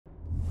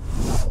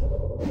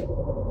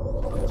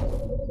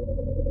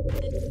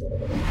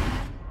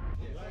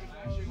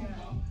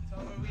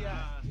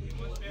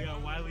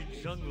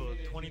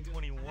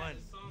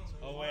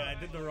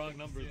wrong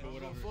numbers, but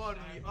whatever. Before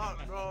me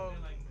up, bro.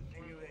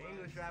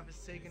 English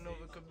rappers taking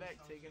over Quebec,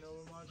 taking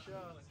over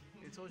Montreal.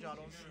 They told y'all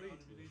don't sleep.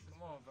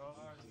 Come on, bro.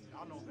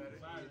 Y'all know better.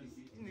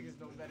 You niggas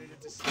know better than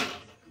to sleep.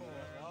 Come on,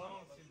 bro.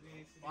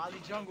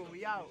 Wiley Jungle,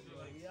 we out.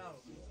 We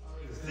out.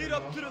 Seat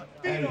up to the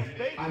feet up,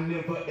 baby. I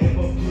never ever put a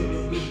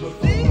bitch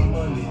before my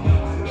money. I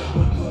never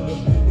put a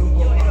bitch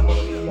before my money.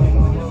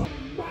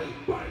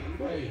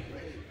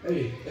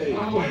 Hey,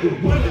 I'm like the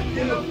one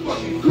in a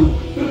fucking group.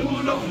 Finna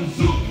pull up and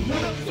zoom.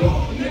 Nigga,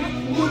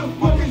 who the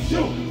fuck is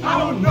you? I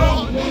don't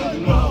know.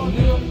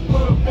 Nigga,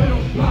 put up in a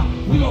block.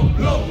 We gon'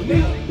 blow,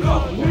 nigga,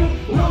 blow,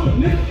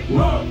 nigga,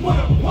 run for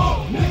the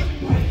pole,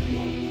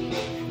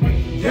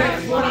 nigga.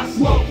 That's what I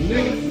smoke,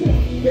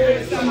 nigga.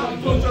 Every time I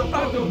go jump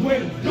out the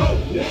window, go,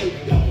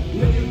 nigga.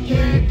 You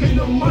can't get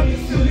no money,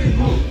 silly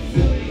hoe.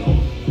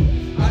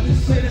 I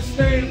just say the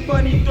same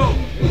funny though.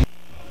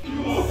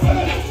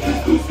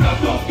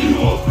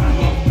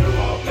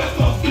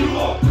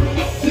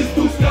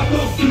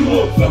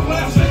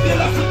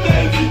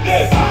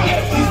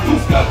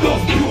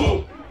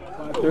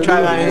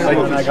 Try that in.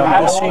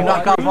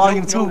 Knockout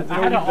Volume 2. You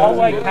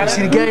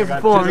see the game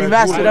before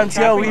Remastered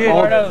until we here.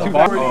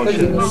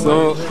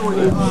 So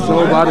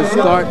about to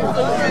start.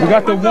 We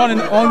got the one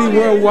and only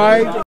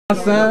worldwide.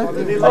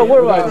 Oh,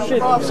 worldwide. Shit.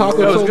 That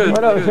was good.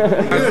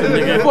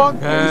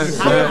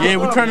 Yeah,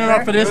 we're turning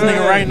up for this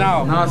nigga right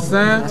now. Know what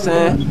I'm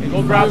saying?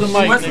 Go grab the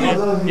mic,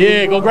 nigga.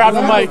 Yeah, go grab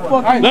the mic.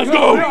 Let's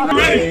go.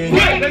 Ready?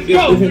 Let's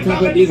go. Let's go.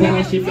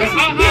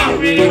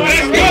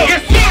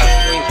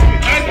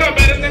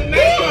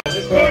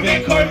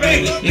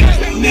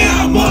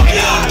 Now,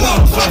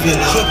 Montréal,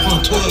 favela, je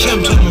prends toi,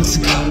 j'aime tout mon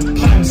cigare.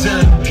 Prends une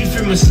zen, puis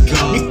fume un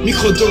cigare.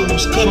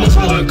 Microdose, commence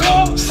par un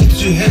corps. Si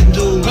tu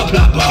handle, hop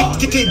là-bas.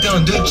 T'es dans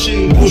deux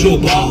chips, bouge au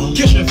bar.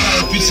 Qu'est-ce que je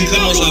fais, puis tu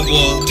commences à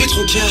boire. T'es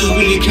trop calme,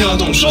 t'oublies les clés dans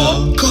ton char.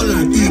 Colle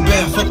un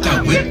Uber, fuck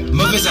ta whip.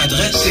 Mauvaise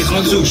adresse, c'est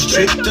rendu au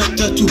strip.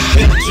 T'as tout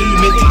perdu,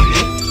 mais t'es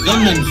lit.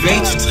 Lendemain de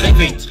veille, tu te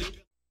réveilles.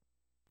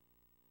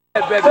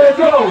 Let's go! Let's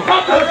go!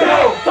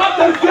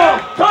 Let's go! Let's go!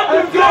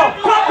 Let's go!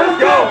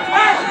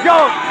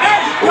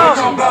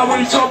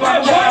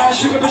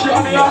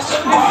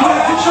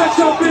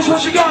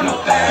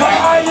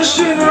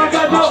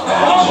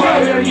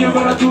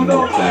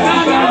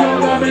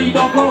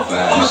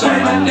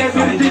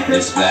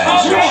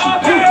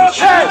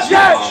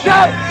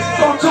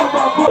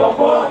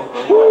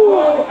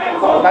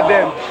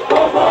 Goddamn.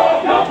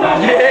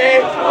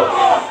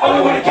 Yeah.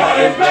 Only when it counts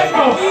is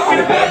Metro. Get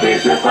a bad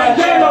bitch just like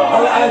J-Lo.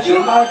 All I do,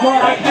 my boy,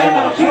 I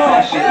cannot do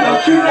that shit.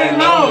 No, you ain't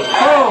know.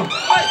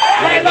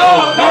 Ain't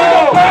know.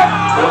 No.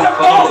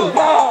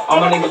 All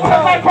my niggas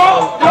wanna fight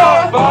ball.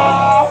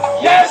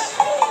 Yes.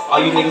 All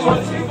you niggas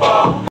wanna see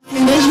ball.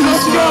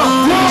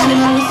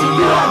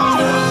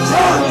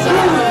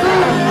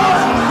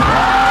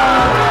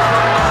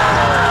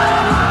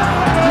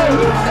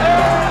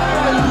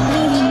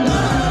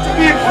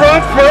 Be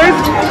front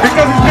first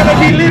because it's gonna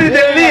be lit in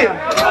the lit.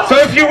 So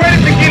if you're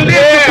ready to get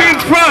lit, be in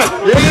front.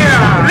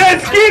 Yeah.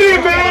 Let's get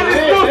it, man.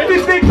 Let's go,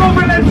 this thing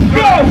over. Let's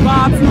go.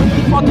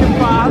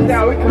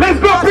 Let's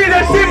go beat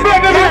that shit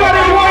back. Everybody,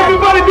 we want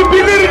everybody to be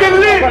lit in the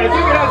lit. You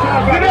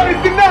know,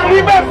 it's not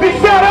Remastered.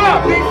 Shut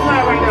up. Beat fly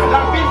right now.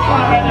 Not beat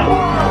fly right now.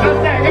 Let's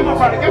say, get my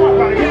brother. Get my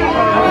brother.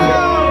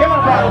 Get my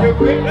brother real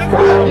quick.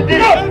 You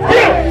did it.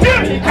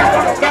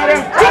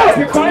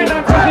 You're calling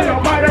them crazy,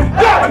 don't bite them.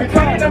 I'm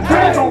telling them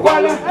crazy, don't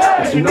bite them.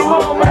 You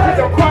know how much is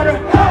a quarter.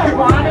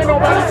 People, I ain't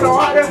nobody so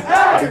harder.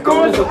 You're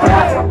going so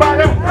fast, I'm about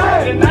them.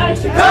 And now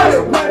she got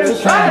it, but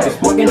it's trying. It's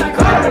working like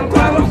carbon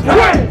problems.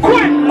 Quick!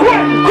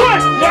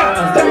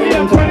 Yeah, 30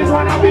 them 20s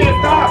when I be a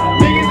star.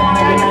 Niggas on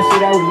that shit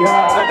that we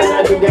are. I think I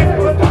do that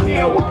for a dummy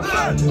at one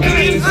time. I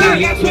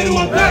got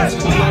 21 guns.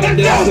 I'm not in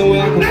there, so I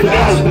can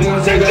flash. I'm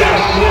gonna take that out of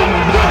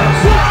my guns.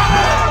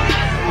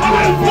 I'm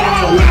gonna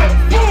fall with it.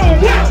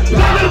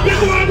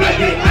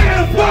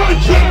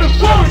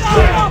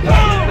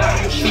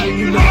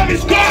 You know I'm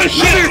scoring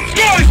shit. I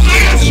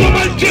got so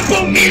much dip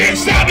on me,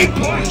 that's how we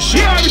pouring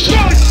shit. I'm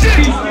scoring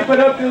shit.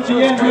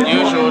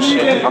 Unusual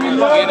shit. I'm in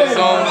the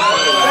zone.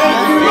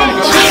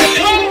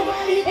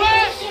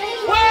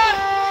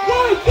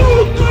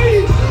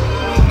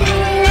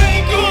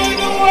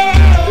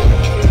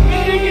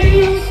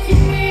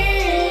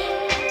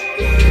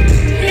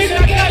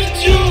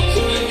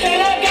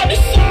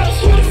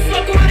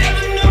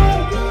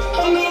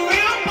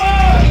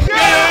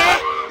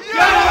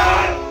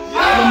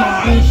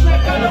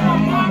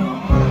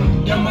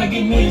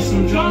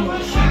 Some drama,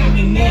 she give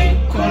me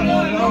neck, call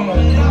her llama.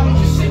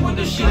 Just sit with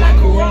the shit like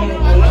Corona.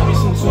 I love me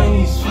some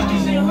 20s,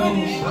 50s, and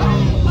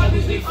 100s. Like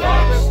this, they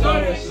fire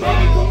starters.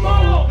 Baby, come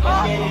on,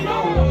 I get it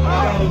on. I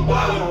got a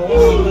bottle,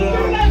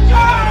 I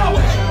got a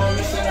watch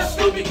on. I'm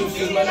stupid,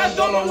 confused, man. I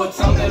don't know what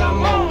time that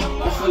I'm on.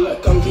 feel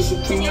like I'm just a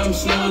premium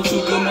slow.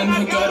 Too good, man.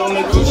 I got on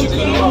the Gucci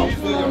cologne.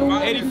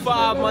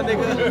 85, my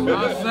nigga. You know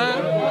what I'm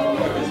saying?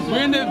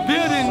 We're in the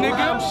building,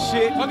 nigga.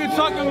 Shit. What you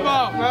talking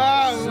about?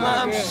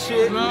 Slime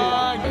shit.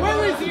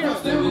 Where is he?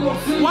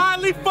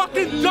 Wiley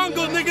fucking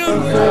jungle, nigga.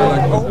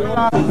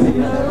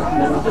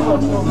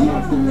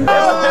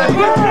 Let's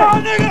go,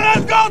 nigga.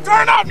 Let's go.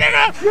 Turn up,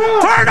 nigga.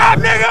 Turn up,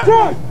 nigga.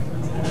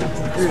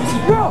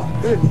 Go.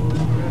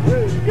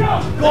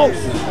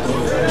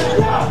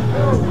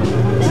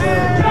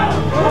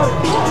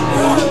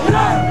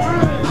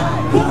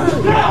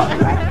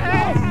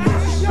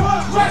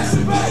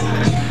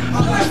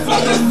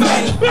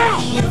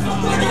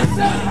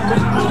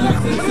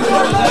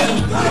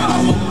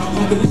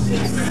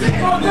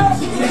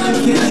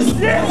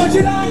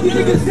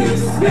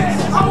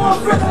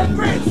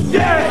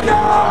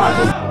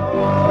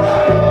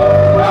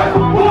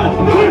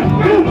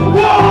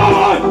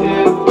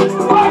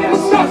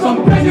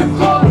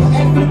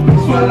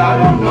 Well, I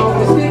don't know.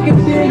 This nigga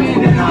did it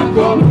and I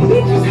go.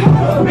 Bitches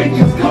hot,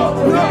 bitches cold.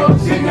 No,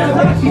 she knows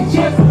how she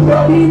just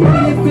broke. He need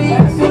to be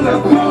till I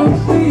come.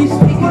 Please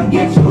speak and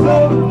get your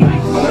load.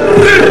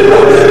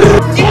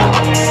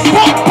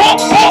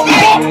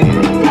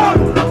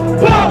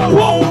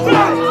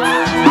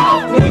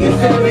 Niggas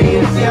tell me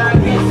it's young,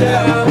 it's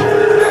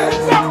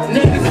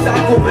niggas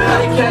talk about how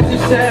to catch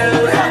yourself.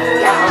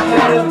 I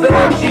had a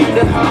virgin,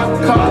 the hot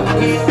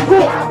coffee.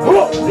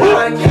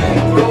 I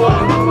can't go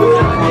on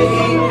without the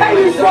heat. I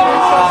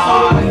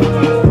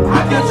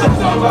can't trust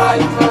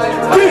nobody.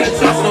 I can't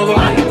trust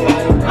nobody.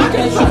 I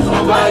can't trust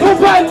nobody.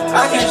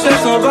 I can't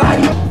trust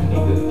nobody.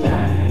 Nigga,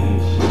 gang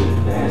shit,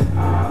 that's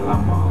all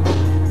I'm on.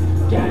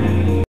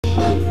 Gang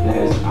shit,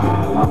 that's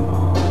all I'm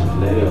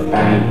on. Let it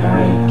bang,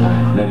 bang,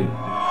 let it.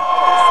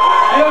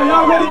 Hey, yo,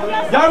 y'all ready?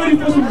 Y'all ready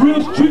for some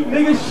real street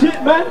nigga shit,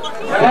 man?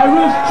 That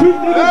real street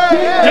nigga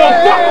shit? Yo,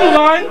 fuck the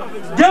line.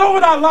 Get over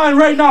that line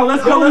right now.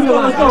 Let's go, let's go,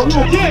 let's go.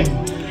 Yeah.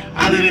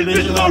 I did it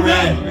bitches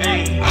already.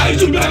 I ain't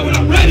too bad when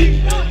I'm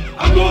ready.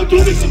 I'm going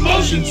through these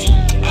emotions.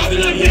 I've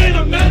been like here in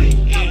a minute.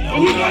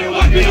 And we gonna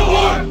wipe it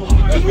hard.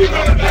 Cause we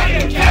gonna back in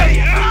the caddy.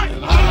 I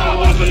don't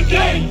want for the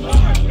game.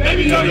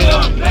 Baby, know you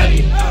I'm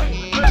ready.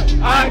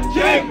 I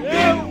can't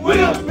get with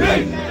a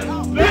bitch.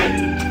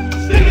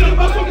 Sticking in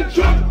my fucking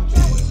truck.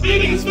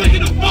 These niggas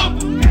making a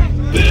bump.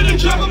 Been in the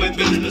truck, I've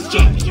been in this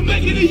truck. You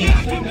making it,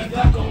 yeah. Can't get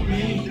back on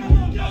me.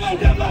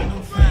 Yellow.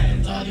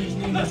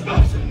 Let's go.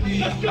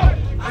 Let's go.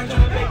 I'm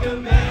gonna make a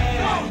man.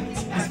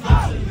 Let's go.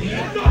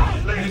 Let's go.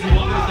 Let's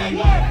go.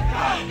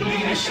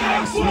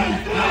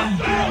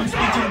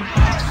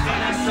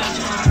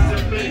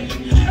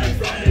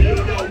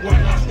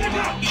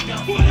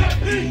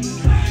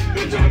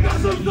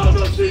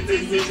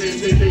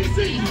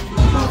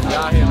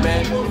 Y'all here,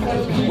 man.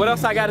 What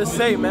else I gotta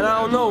say, man?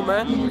 I don't know,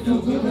 man.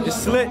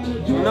 It's lit,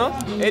 you know?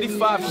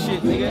 85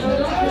 shit, nigga.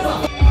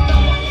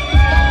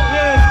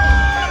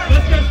 Yeah,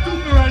 let's get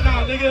stupid right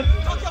now, nigga.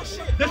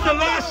 That's the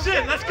last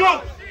shit. Let's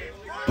go.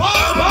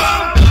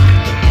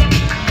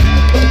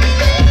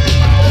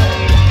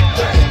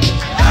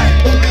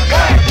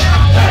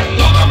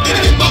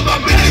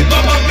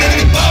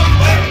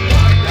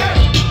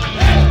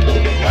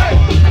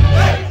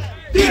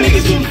 These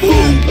niggas some food.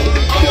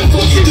 I'm a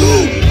fucking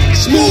dude.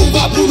 Smooth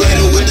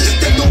operator with the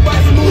step,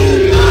 nobody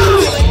move. I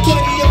feel like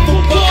Kenny up for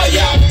bar,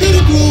 yeah, I feel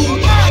the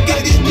groove. I got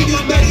these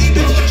niggas mad, these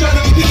bitches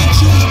trying to be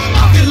true.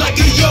 I feel like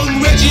a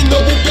young Reggie, no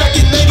back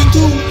in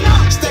 92.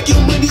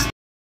 Stacking money,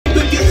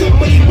 get some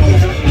money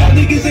move. Y'all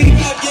niggas ain't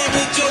got game,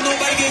 and Joe,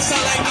 nobody can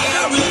sound like me.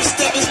 I really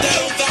step and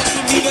style, vouch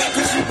for me. Got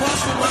Christian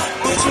Bosch for my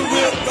bitch, for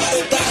real. Ride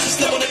or die, she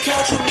slept on the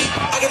couch with me.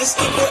 I got a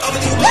skateboard, I'm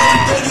gonna do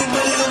money,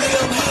 money, no nigga,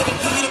 I'm having.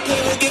 He need a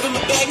player, I'll give him a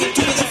bag. And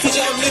 2 days in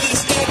future, I'm living the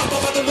stack. I'm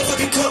about to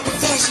motherfucking cut with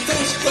fashion.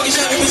 Fucking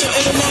shot, bitch, I'm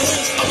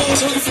analyzing. I'm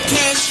always hungry for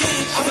cash.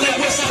 I feel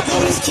like Westside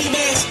Road is key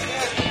mask.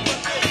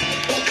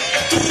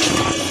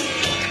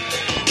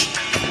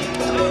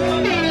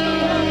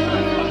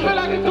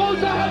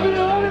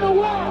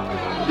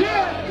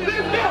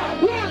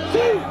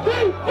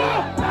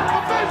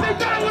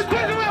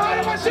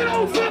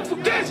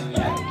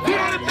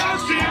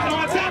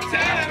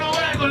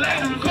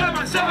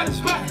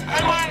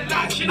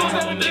 She knows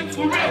I'm a nigga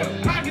for real.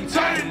 I can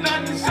turn it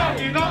nothing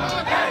something, you know?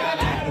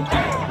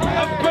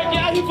 I'm breaking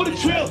out here for the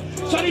drill.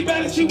 Shawty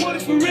bad and she want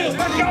it for real.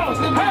 Let's go.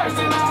 Hey, let's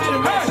go. Hey,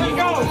 let's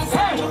go.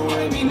 Hey,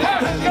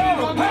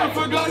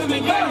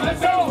 let's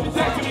go.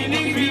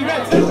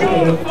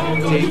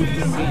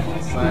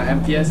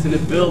 MPS in the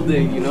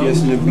building, you know?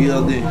 MPS in the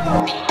building. 1,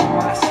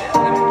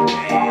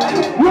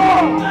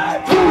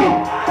 2,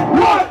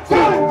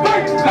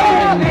 3,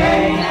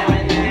 lemonade.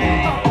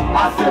 I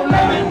said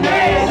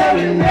lemonade,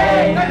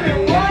 lemonade.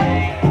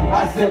 I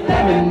said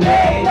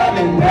lemonade,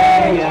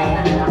 lemonade.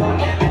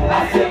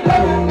 I said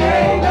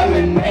lemonade,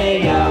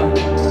 lemonade.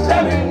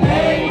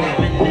 Lemonade,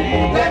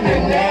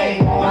 lemonade.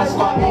 My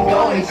spot be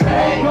going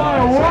crazy.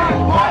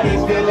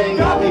 Body's feeling,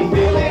 got me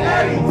feeling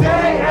every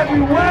day,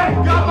 everywhere.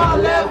 Got my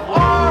left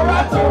arm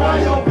wrapped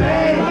around your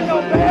vein.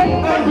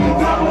 Baby,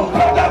 got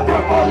that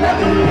purple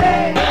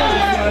lemonade.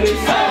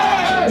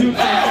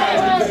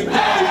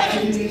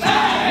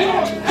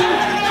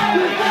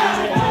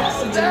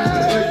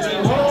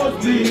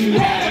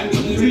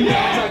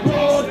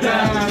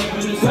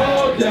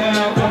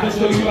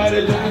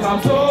 better just cause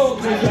I'm so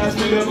crazy. I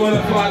speed up on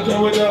the clock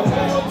and with the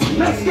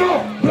let's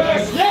go,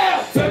 flex,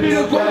 yeah. Tell me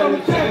to put on the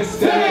text,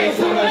 say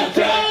put on the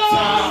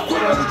track,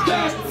 put on the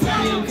track.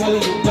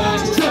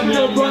 Tell me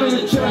to run on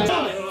the track.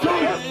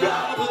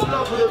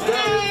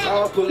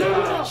 I'll put it on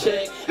the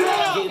check.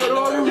 Get it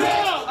on the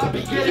rack. I'll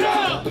be getting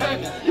on the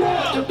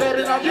pack. You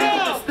better not make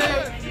a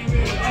mistake.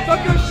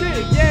 Fuck your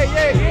shit. Yeah.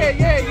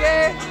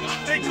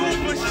 Take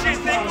over shit,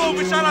 take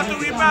over. Shout out to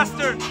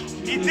Remastered.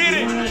 He did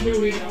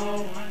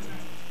it.